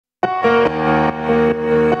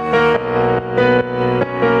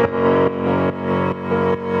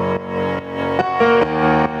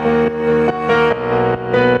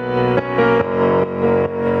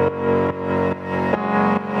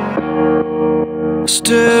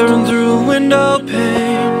staring through a window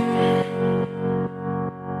pane.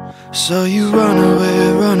 So you run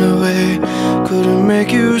away, couldn't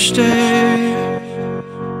make you stay.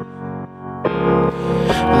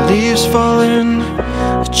 Leaves falling,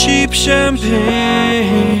 cheap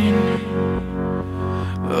champagne.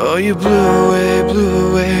 Oh, you blew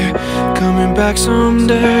away, coming back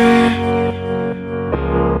someday.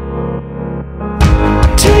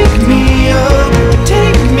 Take me up,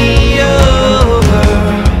 take me over.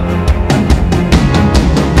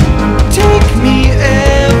 Take me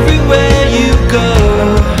everywhere you go.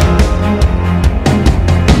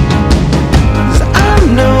 'Cause I'm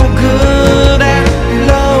no good at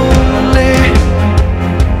lonely.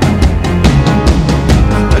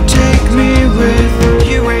 Take me with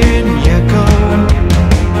you when you go.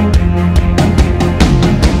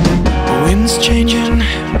 The wind's changing,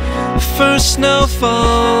 first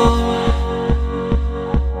snowfall.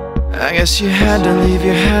 I guess you had to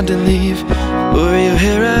leave. Were you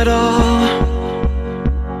here at all?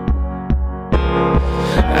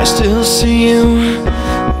 I still see you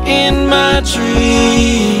in my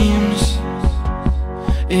dreams.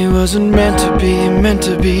 It wasn't meant to be.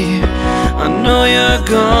 I know you're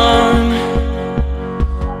gone.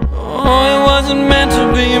 Oh, it wasn't meant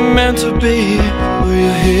to be. Were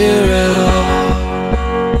you here at all?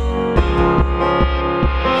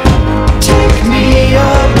 Take me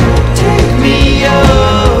up, take me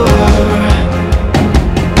over.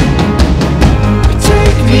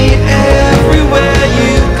 Take me everywhere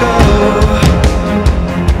you go.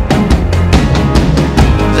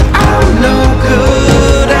 I'm no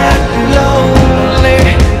good at lonely.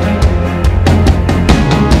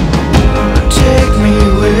 Take me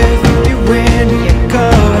with you when you go.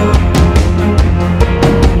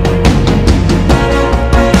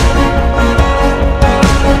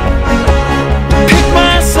 Pick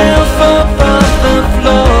myself up off the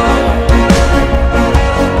floor.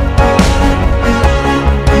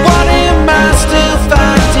 What am I still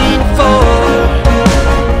fighting for?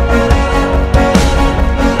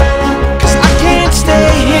 'Cause I can't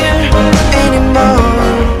stay here anymore.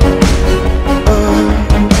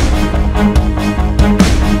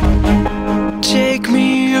 Take me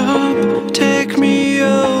up, take me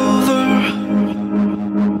over.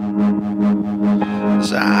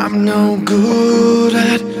 'Cause I'm no good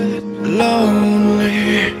at lonely.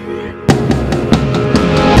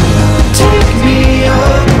 Take me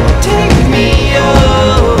up, take me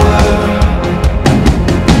over.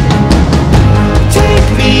 Take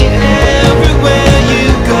me everywhere you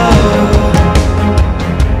go.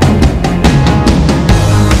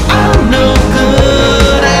 I'm no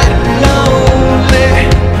good at lonely.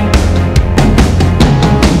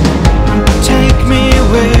 Take me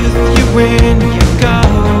with you when you go.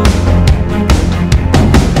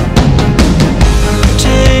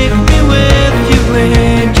 Take me with you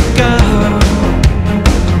when you go.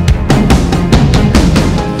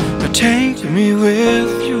 Take me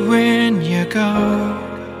with you when you go.